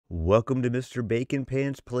Welcome to Mr. Bacon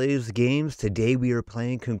Pants Plays Games. Today we are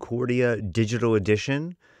playing Concordia Digital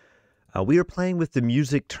Edition. We are playing with the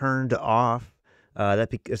music turned off.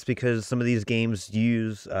 That's because some of these games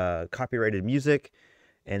use copyrighted music,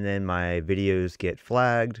 and then my videos get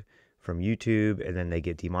flagged from YouTube, and then they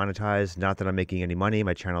get demonetized. Not that I'm making any money.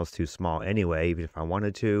 My channel is too small anyway, even if I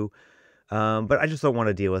wanted to. But I just don't want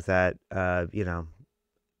to deal with that.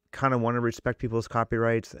 Kind of want to respect people's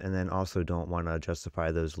copyrights, and then also don't want to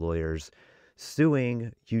justify those lawyers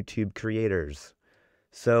suing YouTube creators.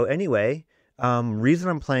 So anyway, reason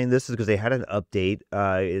I'm playing this is because they had an update.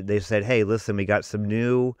 They said, hey, listen, we got some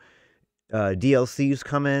new DLCs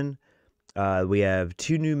coming. We have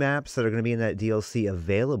 2 new maps that are going to be in that DLC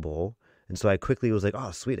available. And so I quickly was like,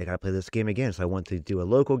 oh, sweet, I got to play this game again. So I went to do a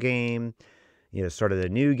local game, started a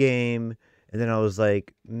new game. And then I was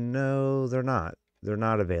like, no, they're not. They're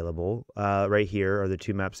not available. Right here are the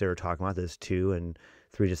 2 maps they were talking about, this 2 and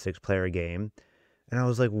 3 to 6 player game. And I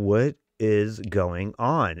was like, what is going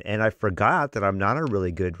on? And I forgot that I'm not a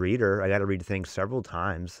really good reader. I got to read things several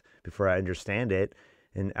times before I understand it.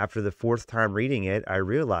 And after the 4th time reading it, I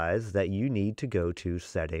realized that you need to go to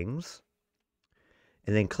settings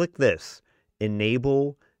and then click this,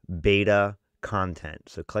 enable beta content.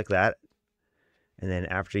 So click that. And then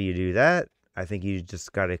after you do that, I think you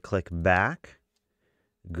just got to click back.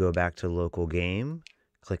 Go back to local game,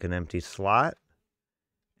 click an empty slot,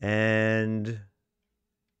 and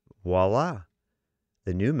voila,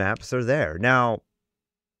 the new maps are there. Now,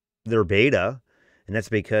 they're beta, and that's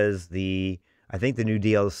because I think the new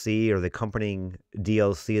DLC or the accompanying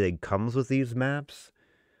DLC that comes with these maps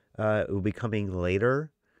will be coming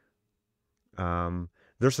later.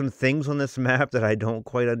 There's some things on this map that I don't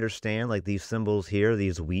quite understand, like these symbols here,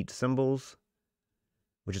 these wheat symbols,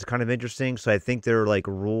 which is kind of interesting. So I think there are like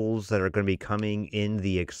rules that are going to be coming in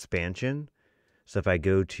the expansion. So if I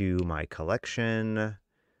go to my collection,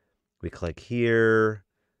 we click here.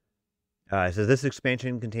 It says this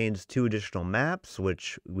expansion contains 2 additional maps,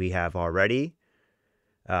 which we have already.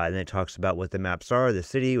 And then it talks about what the maps are. The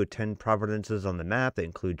city with 10 provinces on the map that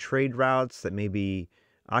include trade routes that may be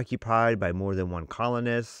occupied by more than 1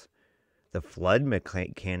 colonist. The flood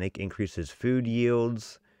mechanic increases food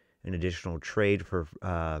yields. An additional trade for,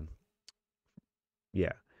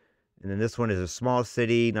 yeah. And then this one is a small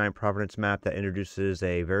city, 9 province map that introduces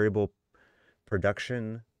a variable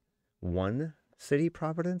production 1 city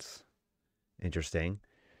province. Interesting.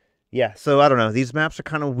 Yeah, so I don't know. These maps are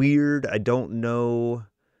kind of weird. I don't know,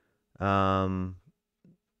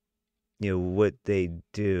 what they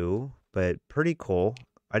do, but pretty cool.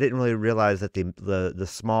 I didn't really realize that the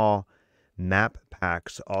small map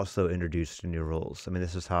packs also introduced new rules. I mean,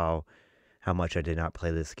 this is how much I did not play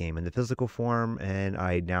this game in the physical form, and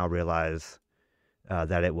I now realize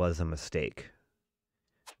that it was a mistake.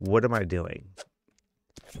 What am I doing?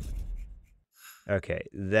 Okay,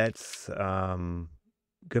 let's go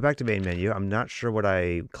back to main menu. I'm not sure what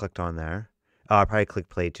I clicked on there. I probably clicked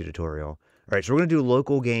play to tutorial. All right, so we're going to do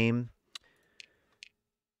local game.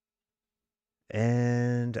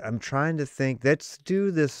 And I'm trying to think. Let's do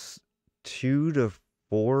this 2 to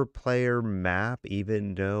 4 player map,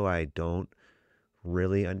 even though I don't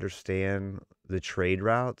really understand the trade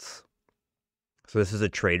routes. So this is a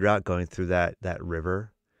trade route going through that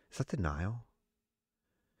river. Is that the Nile?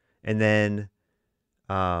 And then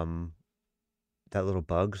that little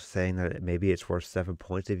bug saying that maybe it's worth 7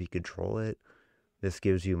 points if you control it. This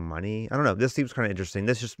gives you money. I don't know. This seems kind of interesting.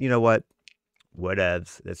 This just, you know what?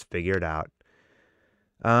 Whatevs. Let's figure it out.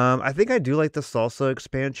 I think I do like the Salsa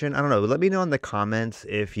expansion. I don't know. Let me know in the comments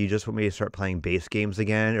if you just want me to start playing base games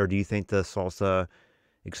again, or do you think the Salsa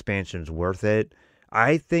expansion is worth it?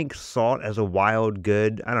 I think salt as a wild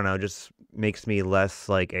good, I don't know, just makes me less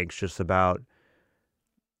like anxious about,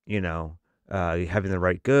 having the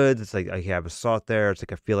right goods. It's like I have a salt there. It's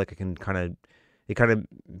like I feel like I can it kind of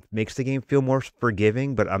makes the game feel more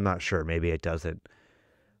forgiving, but I'm not sure. Maybe it doesn't.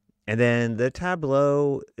 And then the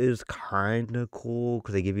tableau is kind of cool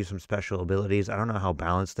because they give you some special abilities. I don't know how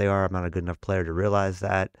balanced they are. I'm not a good enough player to realize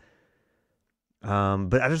that.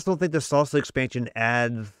 But I just don't think the Salsa expansion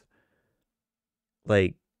adds,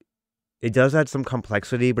 like, it does add some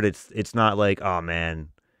complexity, but it's not like, oh man,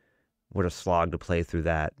 what a slog to play through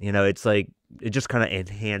that. It's like, it just kind of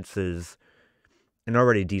enhances an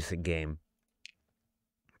already decent game.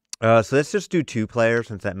 So let's just do 2 player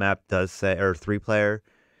since that map does say, or 3 player.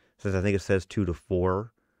 Since I think it says 2 to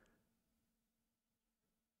 4.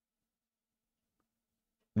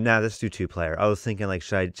 Nah, let's do 2 player. I was thinking like,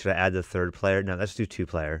 should I add the 3rd player? No, let's do 2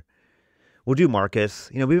 player. We'll do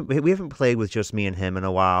Marcus. We haven't played with just me and him in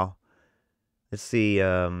a while. Let's see.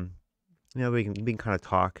 You know, we can kind of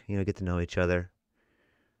talk, you know, get to know each other.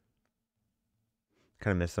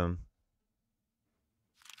 Kind of miss them.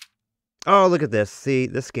 Oh, look at this. See,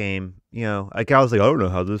 this game, you know, like I was like, I don't know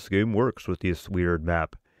how this game works with this weird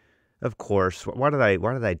map. Of course. Why did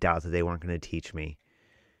I doubt that they weren't going to teach me?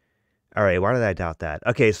 All right, why did I doubt that?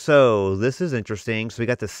 Okay, so this is interesting. So we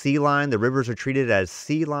got the sea line. The rivers are treated as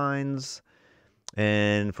sea lines.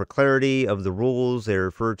 And for clarity of the rules, they're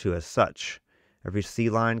referred to as such. Every sea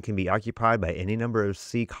line can be occupied by any number of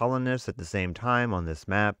sea colonists at the same time on this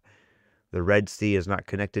map. The Red Sea is not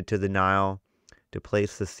connected to the Nile. To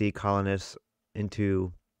place the sea colonists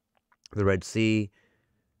into the Red Sea,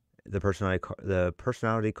 the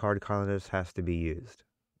personality card colonist has to be used.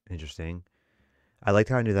 Interesting. I liked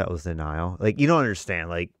how I knew that was the Nile. Like, you don't understand.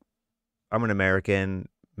 Like, I'm an American.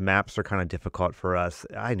 Maps are kind of difficult for us.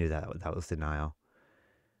 I knew that was the Nile.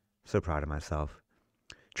 So proud of myself.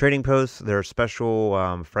 Trading posts. There are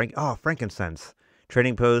special frankincense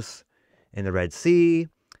trading posts in the Red Sea,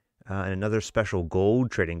 and another special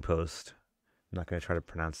gold trading post. I'm not going to try to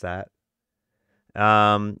pronounce that.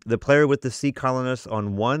 The player with the sea colonists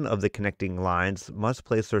on one of the connecting lines must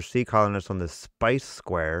place their sea colonists on the spice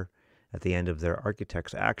square at the end of their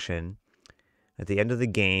architect's action. At the end of the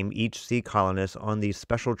game, each sea colonist on these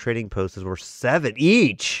special trading posts is worth 7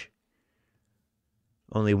 each.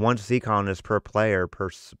 Only one sea colonist per player per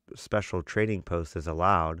special trading post is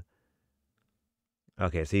allowed.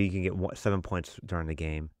 Okay, so you can get 7 points during the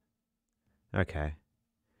game. Okay.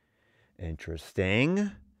 Interesting.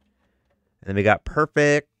 And then we got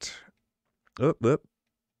perfect. Oop.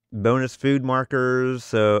 Bonus food markers.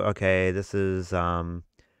 So, okay, this is the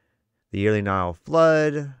yearly Nile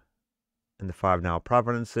flood and the 5 Nile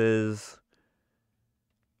provinces.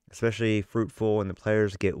 Especially fruitful, and the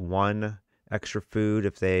players get 1 extra food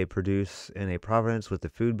if they produce in a province with the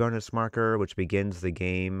food bonus marker, which begins the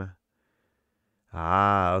game.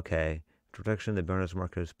 Ah, okay. Protection, the bonus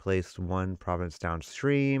marker is placed 1 province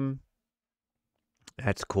downstream.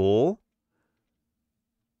 That's cool.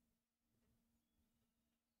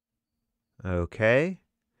 Okay.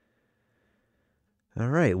 All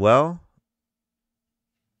right, well,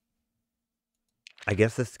 I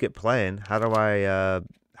guess let's get playing. How do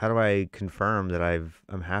I confirm that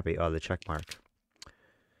I'm happy? Oh, the check mark.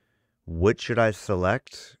 What should I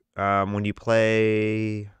select? When you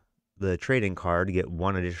play the trading card, you get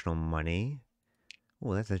 1 additional money.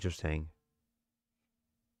 Oh, that's interesting.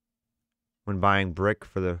 When buying brick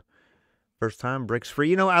for the first time, brick's free.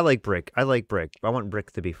 You know, I like brick. I want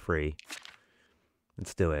brick to be free.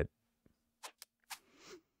 Let's do it.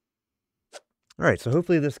 All right, so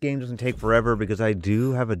hopefully this game doesn't take forever because I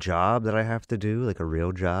do have a job that I have to do, like a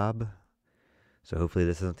real job. So hopefully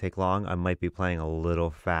this doesn't take long. I might be playing a little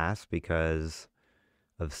fast because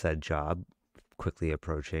of said job quickly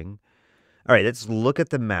approaching. All right, let's look at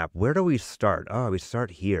the map. Where do we start? Oh, we start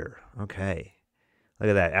here. Okay. Look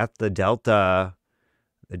at that. At the delta.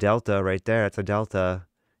 The delta right there. It's a delta.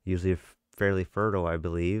 Usually fairly fertile, I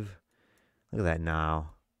believe. Look at that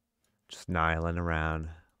now. Just nihiling around.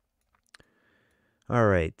 All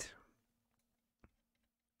right.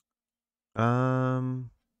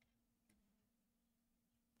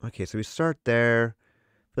 Okay, so we start there.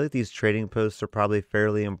 I feel like these trading posts are probably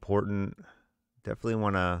fairly important. Definitely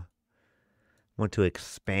want to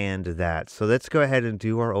expand that. So let's go ahead and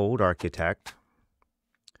do our old architect.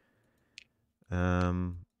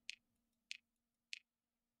 So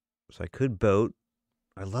I could boat.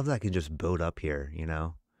 I love that I can just boat up here, you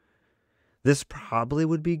know. This probably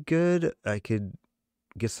would be good. I could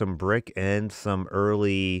get some brick and some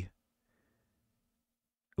early.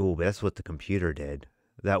 Ooh, that's what the computer did.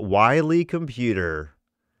 That wily computer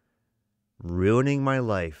ruining my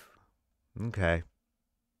life. Okay.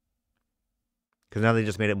 Because now they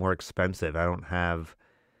just made it more expensive. I don't have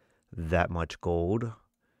that much gold.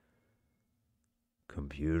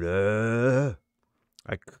 Computer.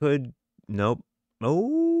 I could. Nope.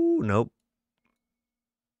 Oh, nope.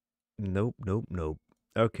 Nope.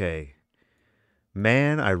 Okay.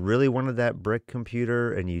 Man, I really wanted that brick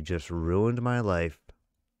computer, and you just ruined my life.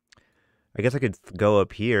 I guess I could go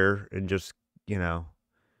up here and just, you know,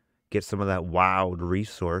 get some of that wild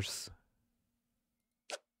resource.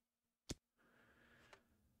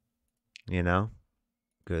 You know?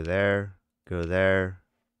 Go there.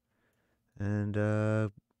 And,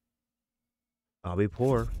 I'll be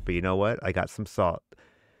poor. But you know what? I got some salt.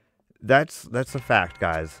 That's a fact,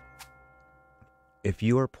 guys. If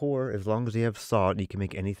you are poor, as long as you have salt, you can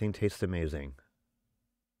make anything taste amazing.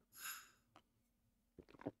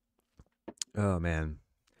 Oh, man.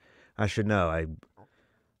 I should know. I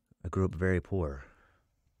grew up very poor.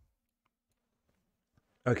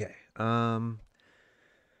 Okay,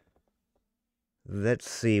 Let's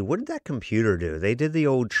see. What did that computer do? They did the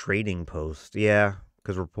old trading post. Yeah,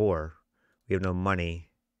 because we're poor. We have no money.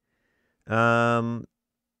 Um,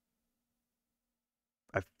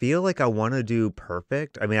 I feel like I want to do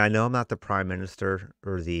perfect. I mean, I know I'm not the prime minister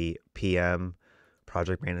or the PM,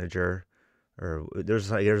 project manager, or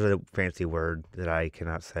there's a fancy word that I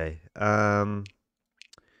cannot say.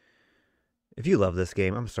 If you love this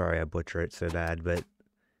game, I'm sorry I butcher it so bad, but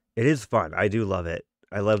it is fun. I do love it.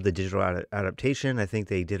 I love the digital adaptation. I think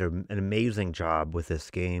they did an amazing job with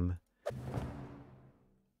this game.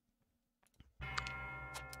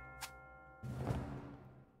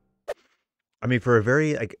 I mean, for a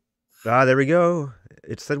very like, there we go.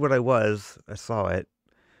 It said what I was. I saw it.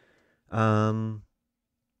 Um,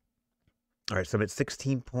 all right, so I'm at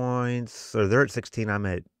 16 points. So they're at 16. I'm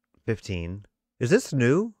at 15. Is this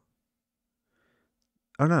new?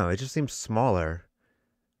 Oh no, it just seems smaller,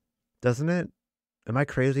 doesn't it? Am I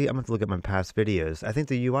crazy? I'm gonna have to look at my past videos. I think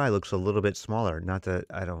the UI looks a little bit smaller. Not that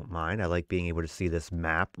I don't mind. I like being able to see this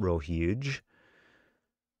map real huge.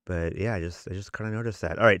 But yeah, I just kind of noticed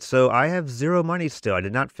that. All right, so I have zero money still. I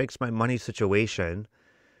did not fix my money situation.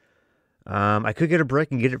 I could get a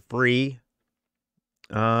brick and get it free.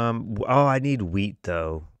 Oh, I need wheat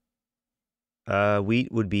though.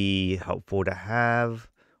 Wheat would be helpful to have.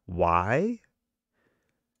 Why?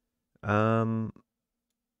 Um,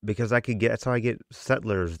 because I could get, that's how I get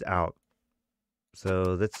settlers out.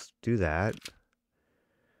 So let's do that.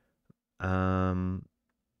 Um,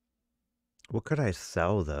 what could I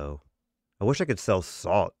sell though? I wish I could sell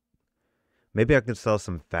salt. Maybe I could sell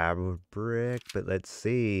some fabric, but let's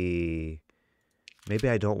see. Maybe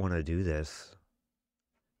I don't want to do this.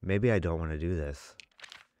 Maybe I don't want to do this.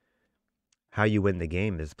 How you win the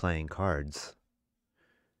game is playing cards.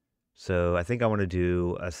 So I think I want to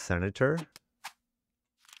do a senator.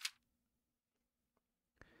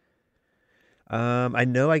 I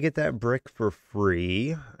know I get that brick for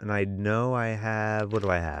free, and I know I have, what do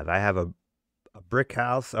I have? I have a brick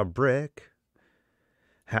house, a brick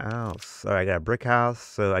house. All right, I got a brick house,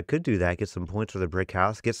 so I could do that, get some points for the brick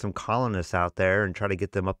house, get some colonists out there and try to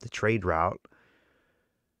get them up the trade route.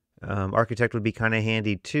 Architect would be kind of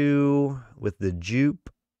handy too with the jupe.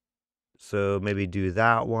 So maybe do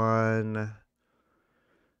that one.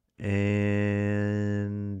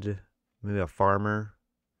 And maybe a farmer.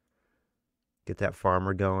 Get that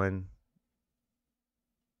farmer going.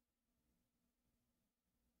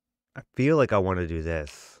 I feel like I want to do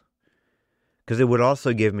this. Because it would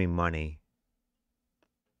also give me money.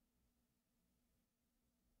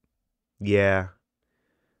 Yeah.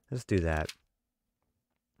 Let's do that.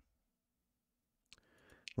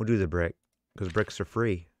 We'll do the brick. Because bricks are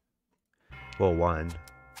free. Well, one.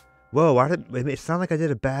 Whoa, why did it sound like I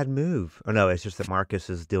did a bad move? Oh no, it's just that Marcus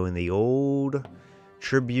is doing the old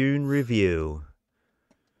Tribune review.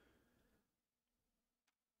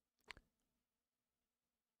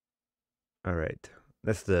 All right.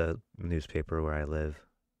 That's the newspaper where I live.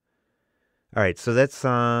 All right, so that's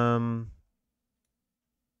I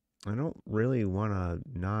don't really want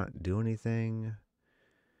to not do anything.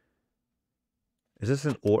 Is this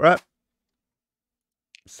an or up?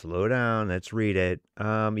 Slow down. Let's read it.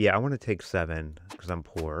 Yeah, I want to take 7 because I'm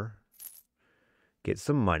poor. Get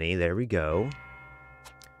some money. There we go.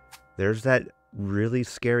 There's that really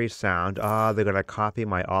scary sound. Ah, they're gonna copy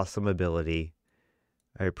my awesome ability.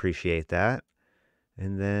 I appreciate that.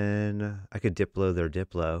 And then I could Diplo their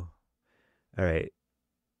Diplo. All right.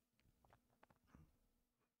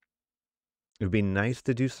 It would be nice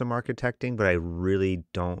to do some architecting, but I really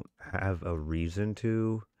don't have a reason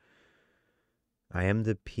to. I am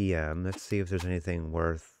the PM. Let's see if there's anything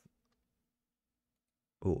worth.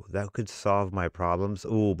 Oh, that could solve my problems.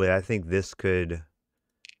 Oh, but I think this could.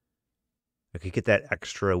 I could get that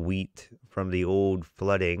extra wheat from the old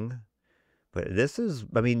flooding. But this is,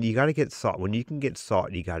 I mean, you got to get salt. When you can get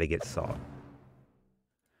salt, you got to get salt.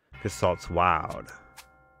 Because salt's wild.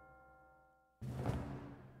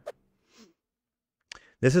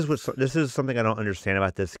 This is something I don't understand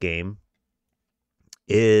about this game.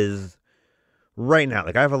 Is right now,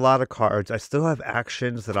 like I have a lot of cards. I still have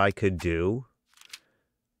actions that I could do.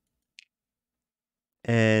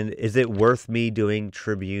 And is it worth me doing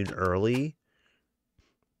Tribune early?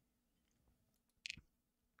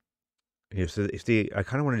 You see, I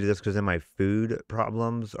kind of want to do this because then my food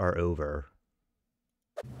problems are over.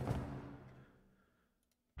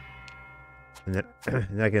 And then, and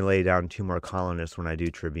then I can lay down 2 more colonists when I do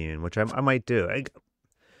Tribune, which I might do. I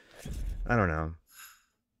don't know.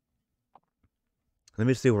 Let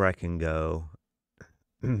me see where I can go.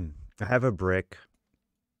 I have a brick.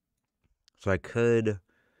 So I could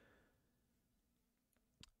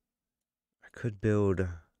could build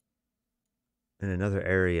in another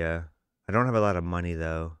area. I don't have a lot of money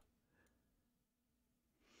though.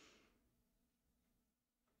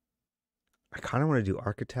 I kind of want to do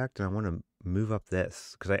architect and I want to move up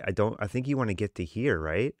this because I think you want to get to here,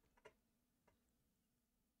 right?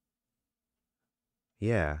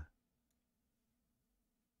 Yeah.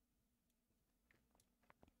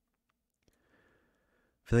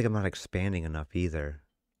 I feel like I'm not expanding enough either.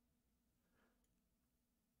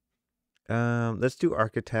 Let's do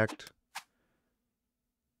architect.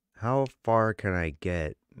 How far can I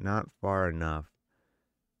get? Not far enough.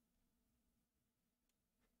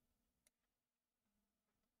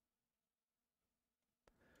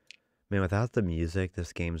 Man, without the music,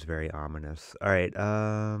 this game's very ominous. All right,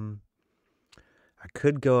 I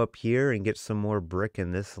could go up here and get some more brick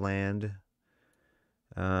in this land.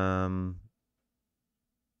 Um,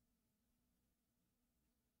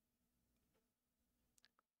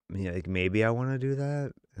 yeah, like maybe I want to do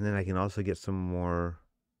that, and then I can also get some more.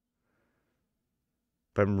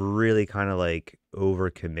 But I'm really kind of like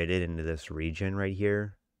overcommitted into this region right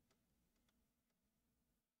here.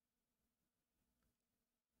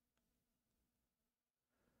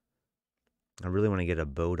 I really want to get a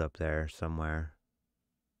boat up there somewhere.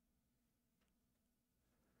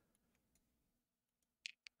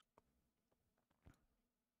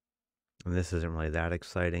 And this isn't really that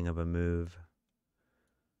exciting of a move.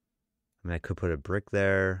 I mean, I could put a brick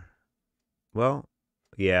there. Well,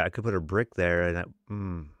 yeah, I could put a brick there, and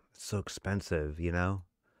it's so expensive, you know.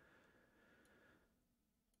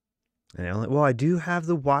 And well, I do have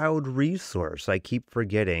the wild resource. I keep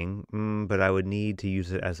forgetting, but I would need to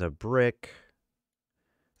use it as a brick.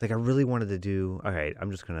 Like I really wanted to do. All right,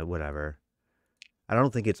 I'm just gonna whatever. I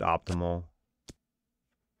don't think it's optimal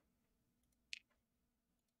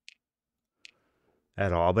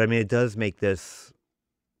at all, but I mean, it does make this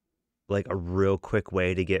like a real quick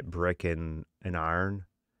way to get brick and iron.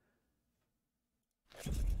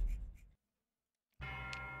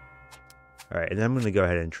 All right, and then I'm gonna go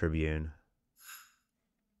ahead and Tribune.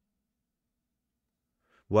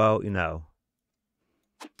 Well, you know.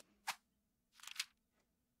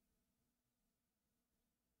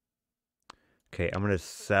 Okay, I'm gonna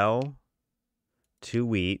sell 2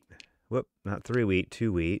 wheat. Whoop, not 3 wheat,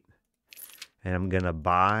 2 wheat. And I'm gonna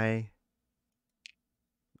buy.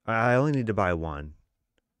 I only need to buy one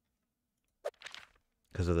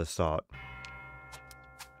because of the salt.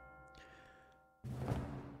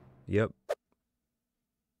 Yep.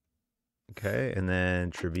 Okay, and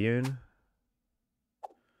then Tribune.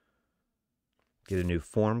 Get a new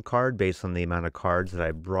form card based on the amount of cards that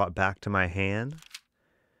I brought back to my hand.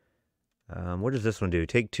 What does this one do?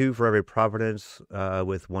 Take 2 for every providence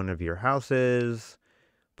with one of your houses.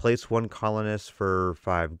 Place 1 colonist for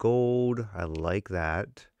 5 gold. I like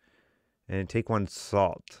that. And take 1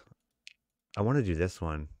 salt. I want to do this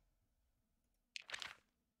one.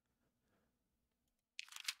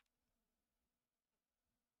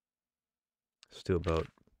 Let's do a boat.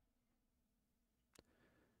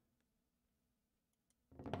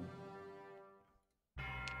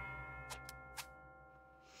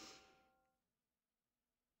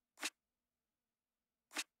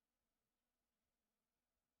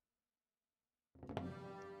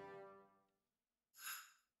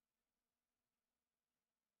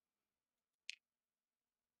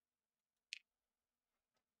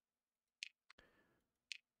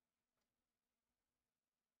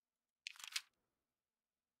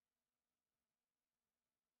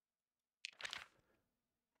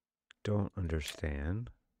 Don't understand.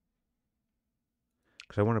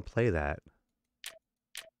 Because I want to play that.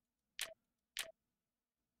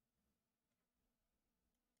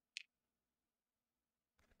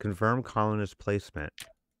 Confirm colonist placement.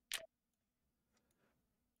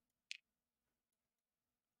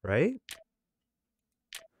 Right?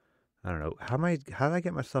 I don't know. How did I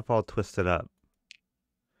get myself all twisted up?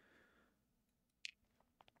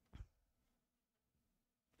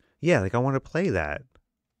 Yeah, like I want to play that.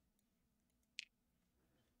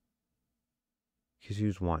 He's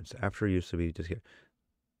used once. After use to be just here.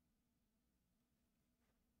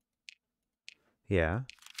 Yeah.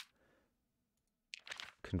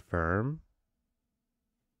 Confirm.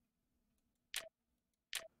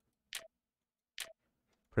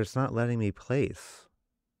 But it's not letting me place.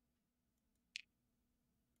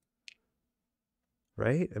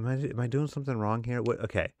 Right? Am I doing something wrong here? What?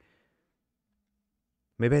 Okay.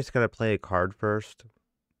 Maybe I just gotta play a card first.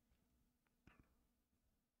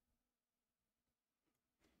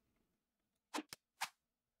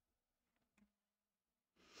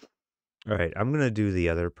 All right, I'm gonna do the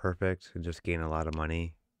other perfect and just gain a lot of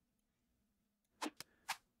money.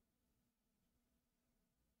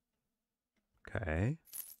 Okay.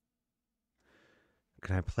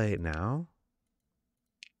 Can I play it now?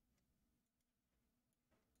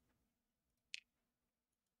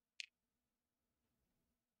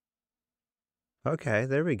 Okay,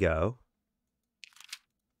 there we go.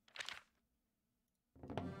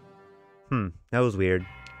 That was weird.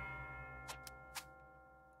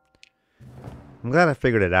 I'm glad I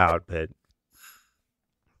figured it out, but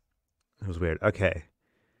it was weird. Okay.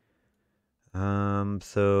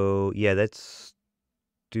 So yeah, let's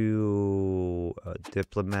do a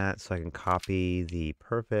diplomat so I can copy the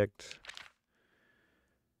perfect.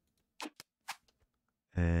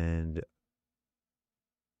 And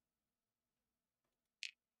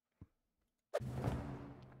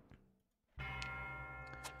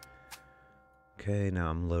okay, now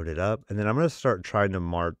I'm loaded up. And then I'm gonna start trying to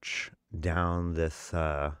march down this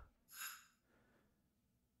I'm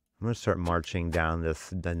gonna start marching down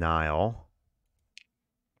the Nile.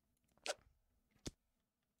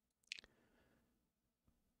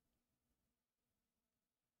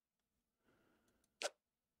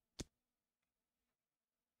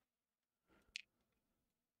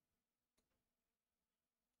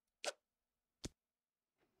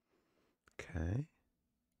 Okay.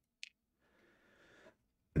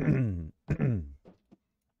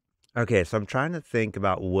 Okay, so I'm trying to think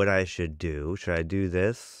about what I should do. Should I do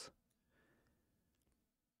this?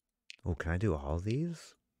 Oh, can I do all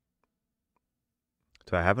these?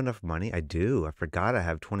 Do I have enough money? I do. I forgot I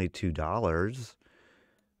have $22.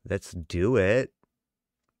 Let's do it.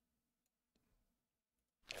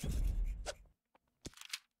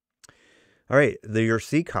 All right, your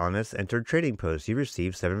sea colonists entered trading post. You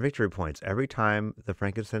receive 7 victory points. Every time the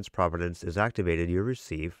frankincense providence is activated, you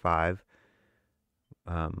receive 5.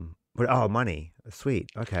 Oh, money. Sweet.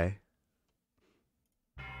 Okay.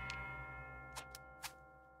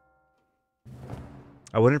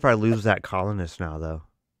 I wonder if I lose that colonist now, though.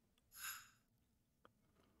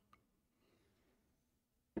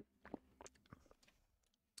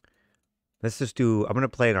 Let's just do. I'm gonna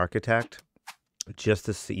play an architect just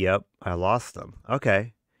to see. Yep, I lost them.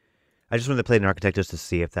 Okay. I just wanted to play an architect just to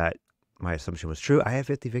see if that my assumption was true. I have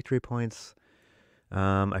 50 victory points.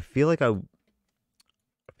 I feel like all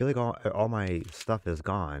my stuff is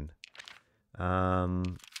gone.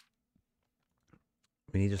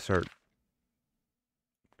 We need to start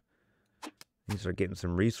getting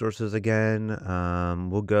some resources again.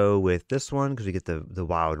 We'll go with this one because we get the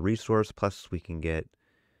wild resource. Plus, we can get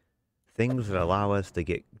things that allow us to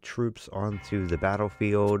get troops onto the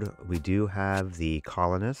battlefield. We do have the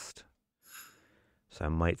colonist, so I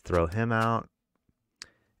might throw him out.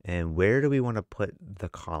 And where do we want to put the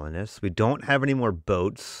colonists? We don't have any more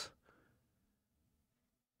boats.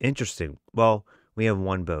 Interesting. Well, we have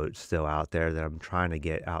one boat still out there that I'm trying to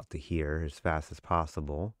get out to here as fast as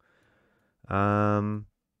possible.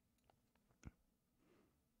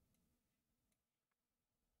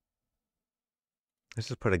 Let's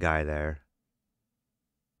just put a guy there.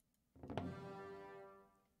 All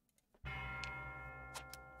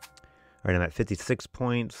right, I'm at 56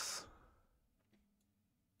 points.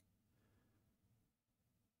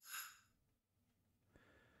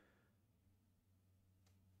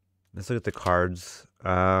 Let's look at the cards.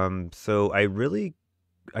 So I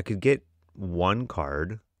could get one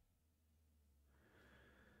card.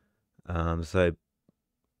 So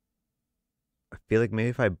I feel like maybe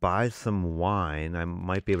if I buy some wine, I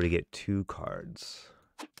might be able to get 2 cards.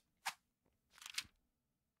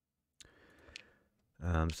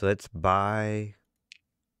 So let's buy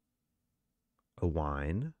a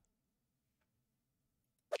wine.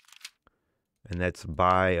 And let's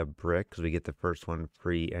buy a brick because we get the first one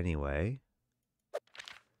free anyway.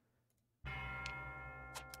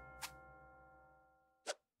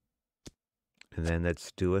 And then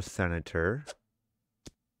let's do a senator.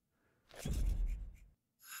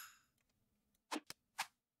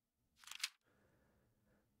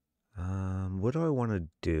 What do I want to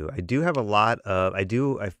do? I do have a lot of, I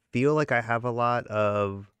feel like I have a lot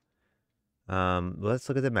of, let's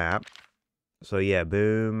look at the map. So yeah,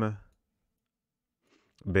 boom,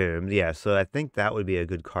 boom. Yeah, so I think that would be a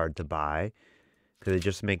good card to buy because it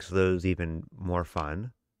just makes those even more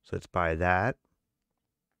fun. So let's buy that.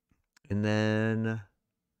 And then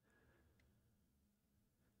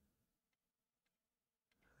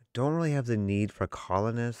don't really have the need for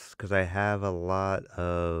colonists because I have a lot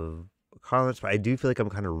of colonists, but I do feel like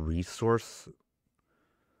I'm kind of resource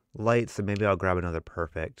light, so maybe I'll grab another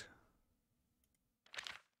perfect.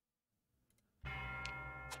 Am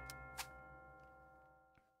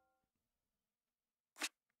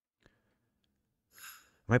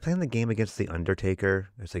I playing the game against the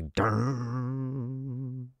Undertaker? It's like,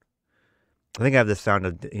 darn. I think I have the sound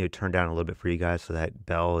of, turned down a little bit for you guys so that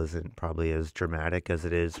bell isn't probably as dramatic as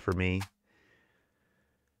it is for me.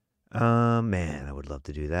 Man, I would love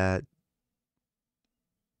to do that.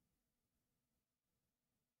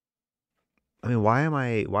 I mean, why am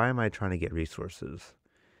I trying to get resources?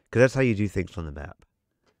 Because that's how you do things on the map.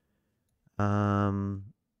 Um,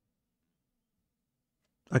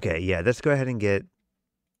 okay, yeah, let's go ahead and get.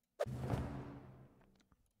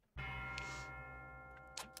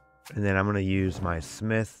 And then I'm gonna use my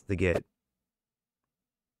smith to get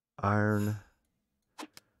iron.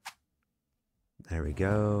 There we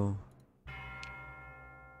go.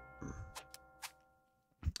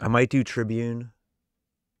 I might do tribune.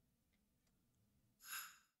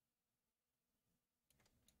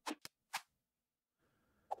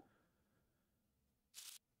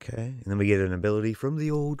 Okay, and then we get an ability from the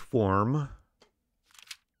old form.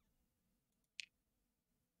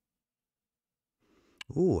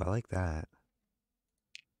 Ooh, I like that.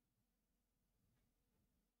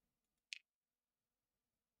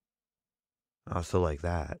 I also like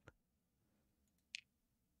that.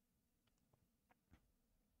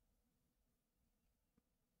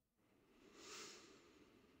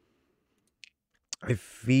 I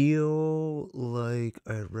feel like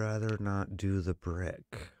I'd rather not do the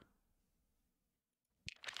brick.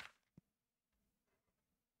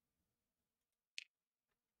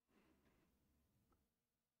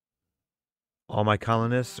 All my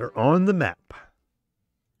colonists are on the map.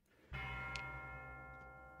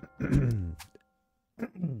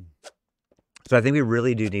 So I think we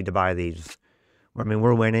really do need to buy these. I mean,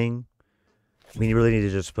 we're winning. We really need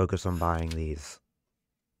to just focus on buying these.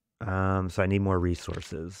 So I need more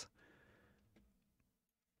resources.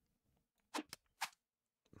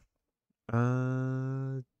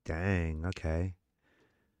 Dang, okay.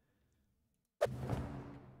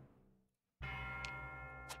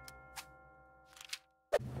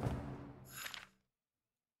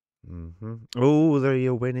 Oh,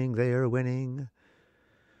 they're winning. They are winning.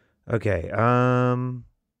 Okay.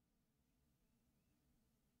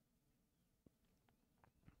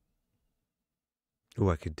 Oh,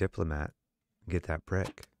 I could diplomat. Get that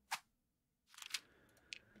brick.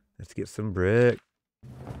 Let's get some brick.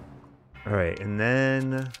 All right, and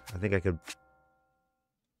then I think I could.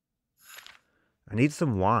 I need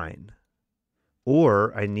some wine,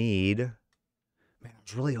 or I need. Man, I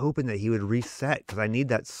was really hoping that he would reset because I need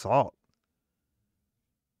that salt.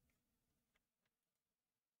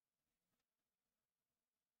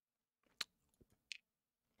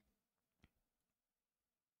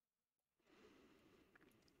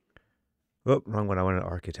 Oh, wrong one. I wanted an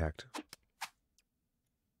architect.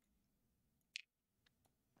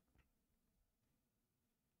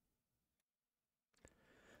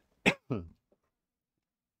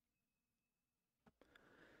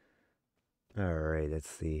 All right, let's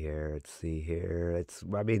see here. Let's see here.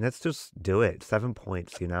 I mean, let's just do it. 7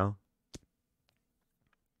 points, you know?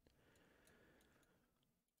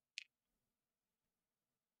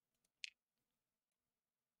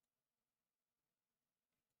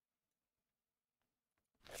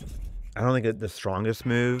 I don't think it's the strongest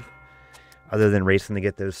move, other than racing to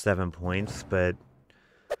get those 7 points, but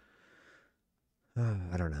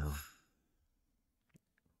I don't know.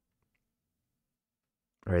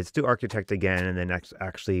 All right, let's do architect again, and then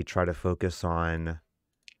actually try to focus on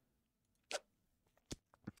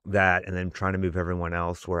that, and then trying to move everyone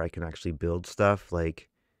else where I can actually build stuff. Like,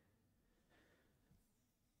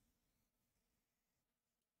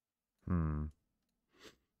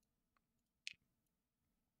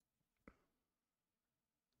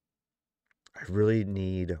 I really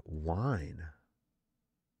need wine.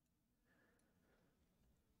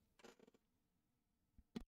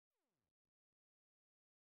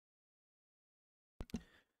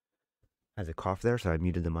 I had a cough there, so I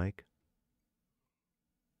muted the mic.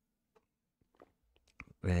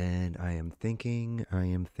 And I am thinking.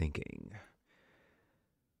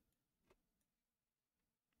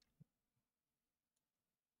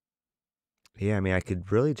 Yeah, I mean, I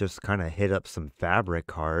could really just kind of hit up some fabric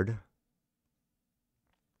card.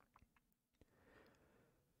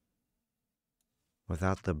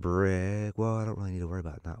 Without the brick. Well, I don't really need to worry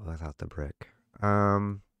about that without the brick.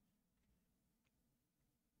 All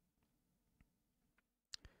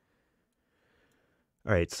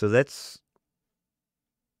right, so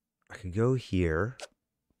I could go here.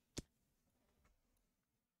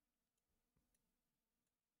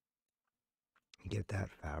 Get that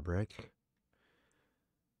fabric.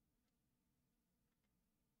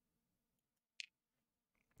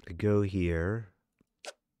 Could go here.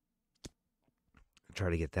 Try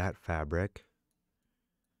to get that fabric.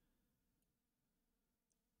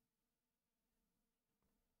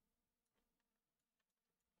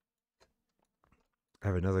 I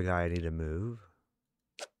have another guy I need to move.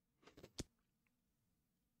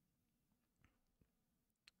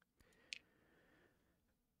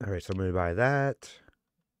 All right, so I'm going to buy that,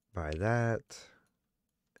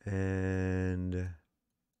 and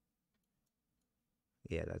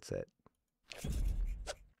yeah, that's it.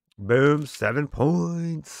 Boom, 7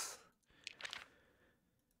 points.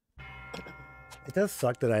 It does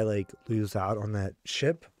suck that I like lose out on that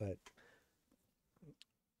ship, but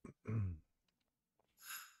my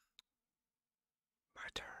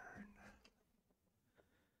turn.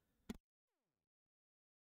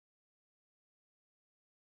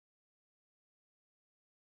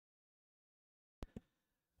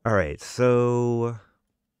 All right, so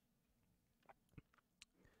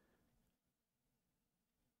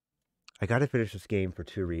I got to finish this game for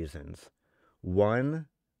 2 reasons. 1,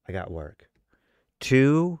 I got work.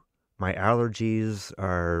 2, my allergies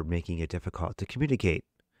are making it difficult to communicate.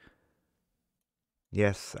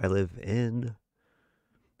 Yes, I live in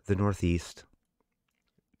the Northeast.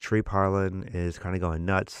 Tree pollen is kind of going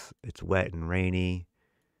nuts. It's wet and rainy.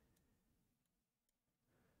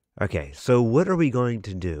 Okay, so what are we going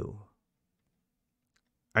to do?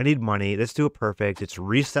 I need money. Let's do it perfect. Let's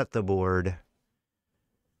reset the board.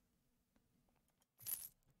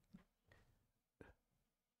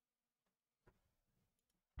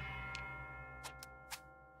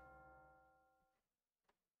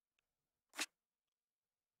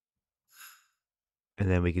 And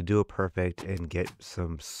then we could do it perfect and get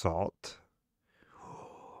some salt.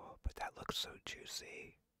 Oh, but that looks so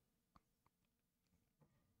juicy.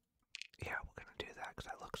 Yeah, we're going to do that because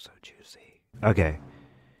that looks so juicy. Okay.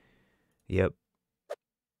 Yep.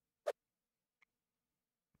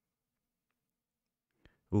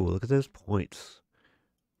 Ooh, look at those points.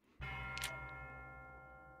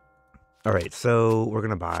 All right, so we're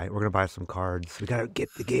gonna buy some cards. We gotta get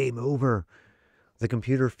the game over. The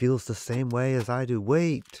computer feels the same way as I do.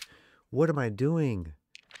 Wait, what am I doing?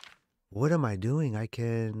 What am I doing? I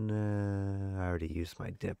can, I already used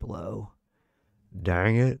my Diplo.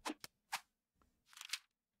 Dang it.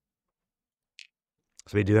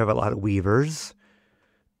 So we do have a lot of weavers.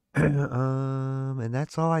 And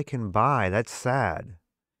that's all I can buy. That's sad.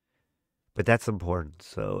 But that's important,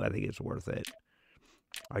 so I think it's worth it.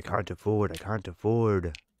 I can't afford.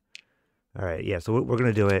 All right, yeah, so we're going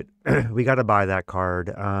to do it. We got to buy that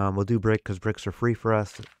card. We'll do brick because bricks are free for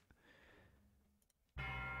us.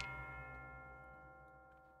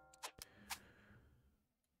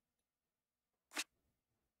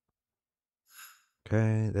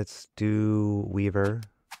 Okay, let's do Weaver.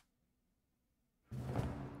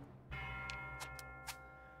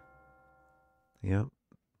 Yep.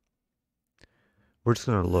 We're just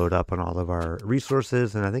going to load up on all of our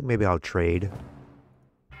resources, and I think maybe I'll trade.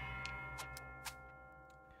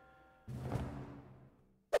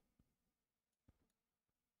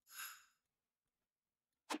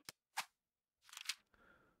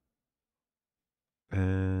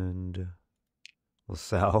 And we'll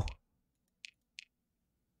sell.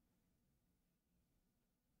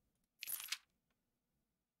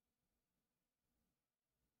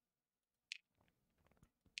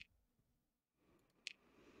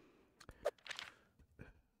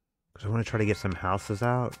 Because I want to try to get some houses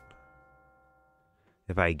out.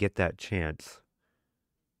 If I get that chance.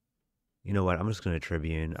 You know what? I'm just going to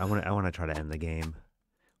Tribune. I want to try to end the game.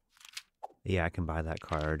 Yeah, I can buy that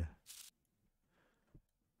card.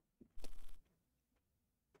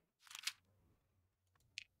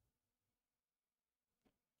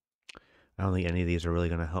 I don't think any of these are really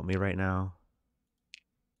going to help me right now.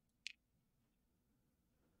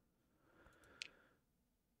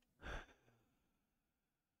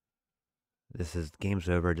 This is, game's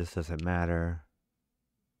over, just doesn't matter.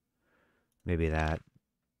 Maybe that.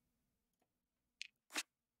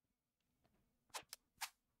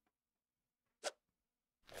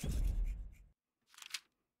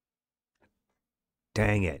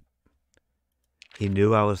 Dang it. He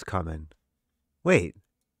knew I was coming. Wait.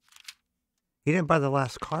 He didn't buy the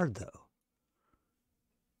last card, though.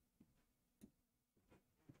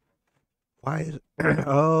 Why is...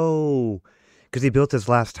 Oh, because he built his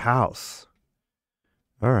last house.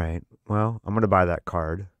 All right. Well, I'm going to buy that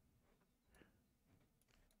card.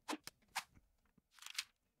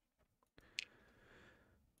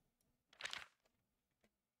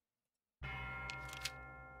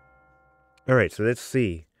 All right, so let's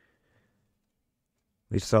see.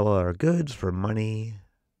 We sell all our goods for money.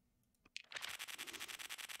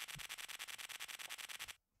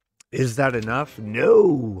 Is that enough?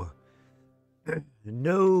 No.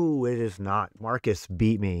 No, it is not. Marcus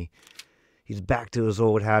beat me. He's back to his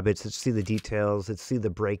old habits. Let's see the details. Let's see the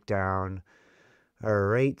breakdown. All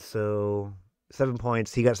right, so 7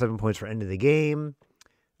 points. He got 7 points for end of the game.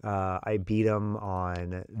 I beat him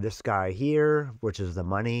on this guy here, which is the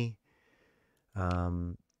money.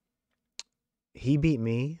 He beat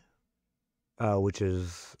me, which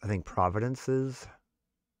is, I think, Providence's.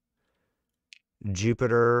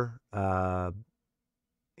 Jupiter,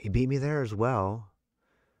 he beat me there as well.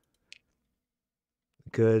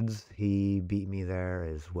 Goods, he beat me there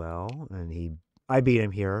as well. And I beat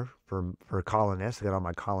him here for colonists. I got all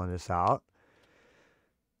my colonists out.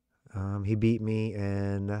 He beat me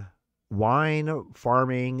in wine,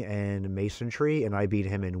 farming, and masonry, and I beat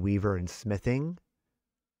him in weaver and smithing.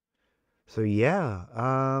 So yeah,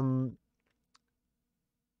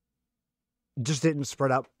 just didn't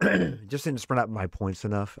spread out, just didn't spread out my points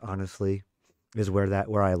enough. Honestly, is where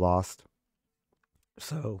I lost.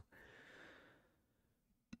 So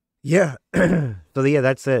yeah, so yeah,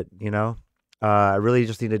 that's it. I really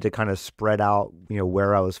just needed to kind of spread out,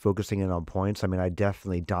 where I was focusing in on points. I mean, I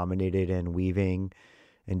definitely dominated in weaving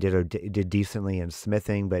and did decently in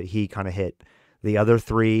smithing, but he kind of hit the other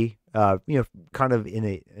three, kind of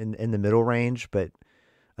in the middle range, but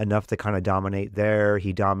enough to kind of dominate there.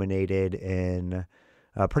 He dominated in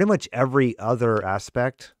pretty much every other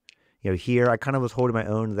aspect. Here I kind of was holding my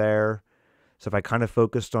own there. So if I kind of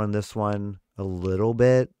focused on this one a little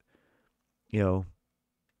bit,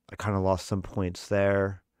 I kind of lost some points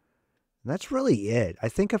there. And that's really it. I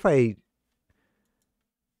think if I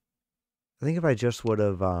just would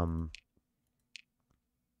have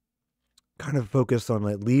kind of focused on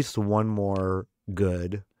at least one more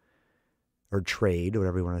good or trade,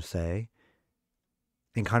 whatever you want to say,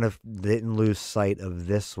 and kind of didn't lose sight of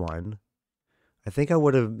this one, I think I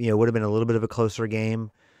would have, would have been a little bit of a closer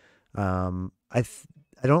game. I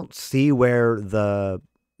don't see where the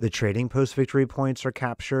trading post victory points are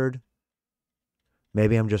captured.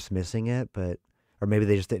 Maybe I'm just missing it, or maybe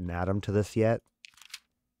they just didn't add them to this yet.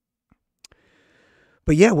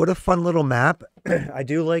 But yeah, what a fun little map. I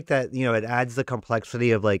do like that, it adds the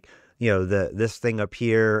complexity of like, this thing up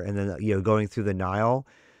here and then, going through the Nile.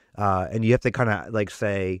 And you have to kind of like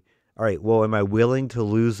say, all right, well, am I willing to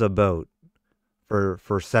lose a boat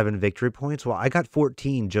for 7 victory points? Well, I got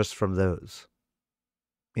 14 just from those.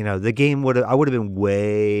 The game I would have been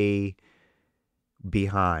way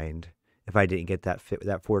behind if I didn't get that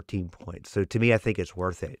 14 points. So to me, I think it's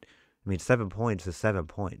worth it. I mean, 7 points is 7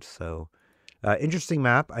 points. So interesting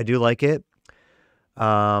map. I do like it.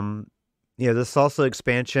 The Salsa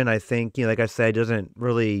expansion, I think, like I said, doesn't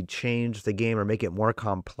really change the game or make it more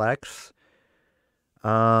complex.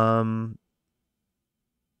 Having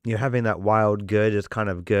that wild good is kind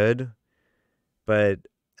of good. But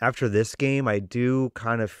after this game, I do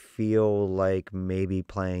kind of feel like maybe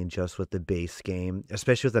playing just with the base game,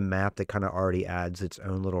 especially with a map that kind of already adds its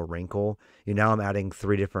own little wrinkle. Now I'm adding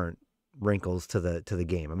 3 different wrinkles to the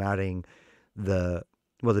game. I'm adding the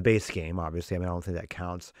base game, obviously. I mean, I don't think that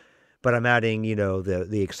counts. But I'm adding,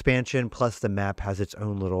 the expansion plus the map has its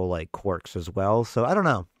own little like quirks as well. So I don't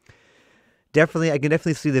know. I can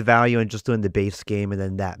definitely see the value in just doing the base game and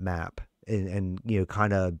then that map. And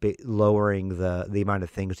kind of lowering the amount of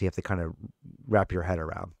things you have to kind of wrap your head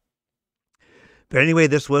around. But anyway,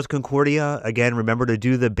 this was Concordia. Again, remember to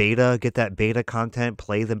do the beta, get that beta content,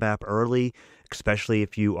 play the map early, especially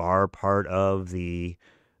if you are part of the,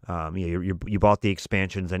 you bought the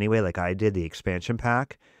expansions anyway, like I did, the expansion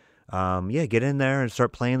pack. Get in there and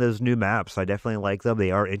start playing those new maps. I definitely like them.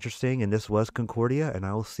 They are interesting. And this was Concordia, and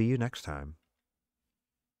I will see you next time.